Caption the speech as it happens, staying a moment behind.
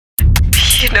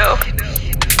You know,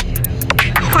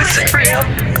 was it real?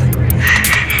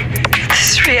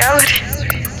 This reality,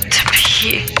 to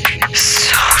be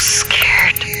so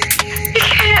scared. You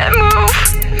can't move.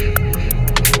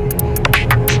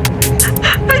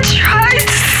 I tried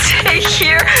to stay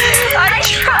here. I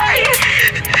tried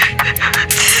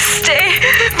to stay,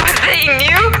 but they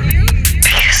knew.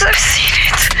 Because I've seen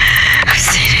it. I've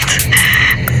seen it.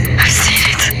 I've seen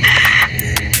it.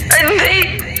 And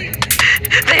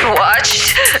they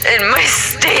watched in my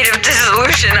state of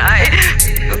dissolution. I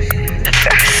was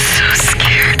so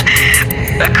scared.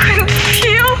 I couldn't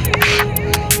feel.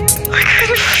 I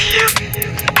couldn't feel.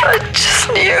 I just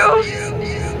knew.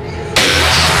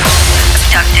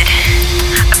 Abducted.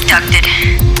 Abducted.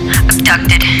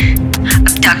 Abducted.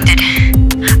 Abducted.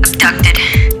 Abducted.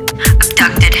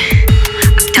 Abducted.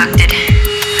 Abducted.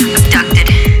 Abducted.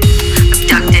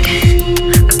 Abducted. Abducted.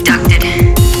 Abducted.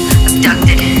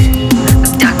 Abducted. Abducted.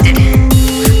 Abducted.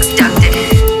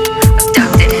 Abducted.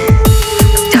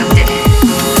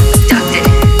 Abducted.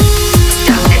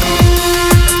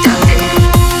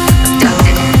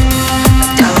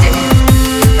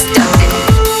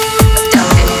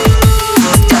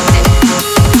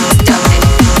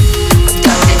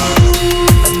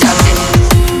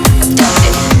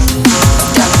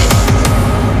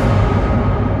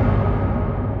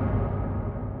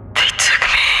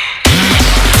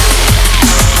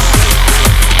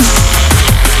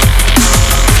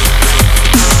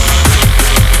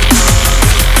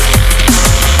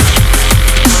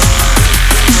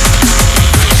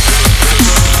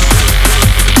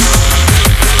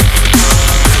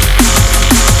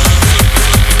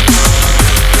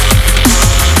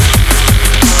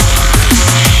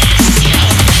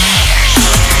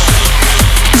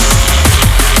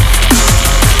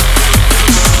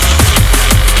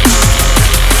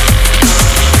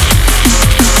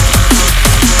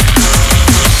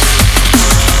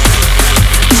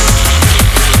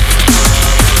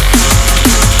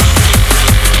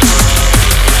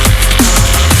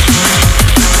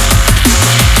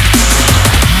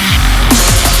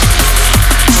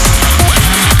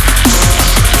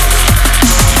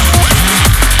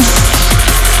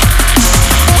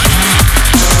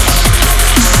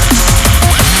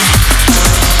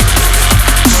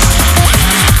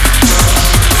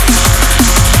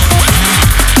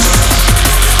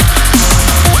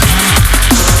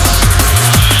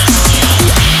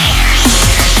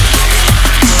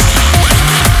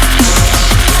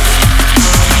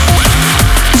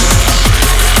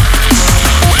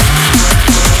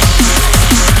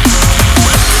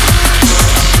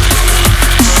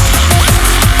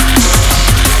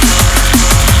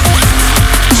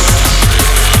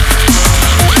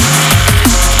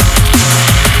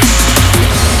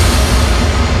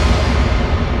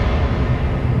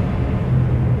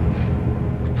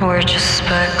 We're just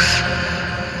specks,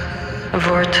 a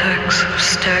vortex of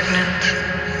stagnant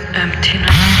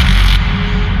emptiness.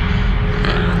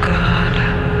 Oh God.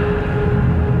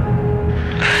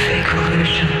 A fake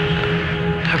illusion,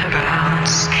 a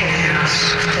balanced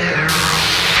chaos of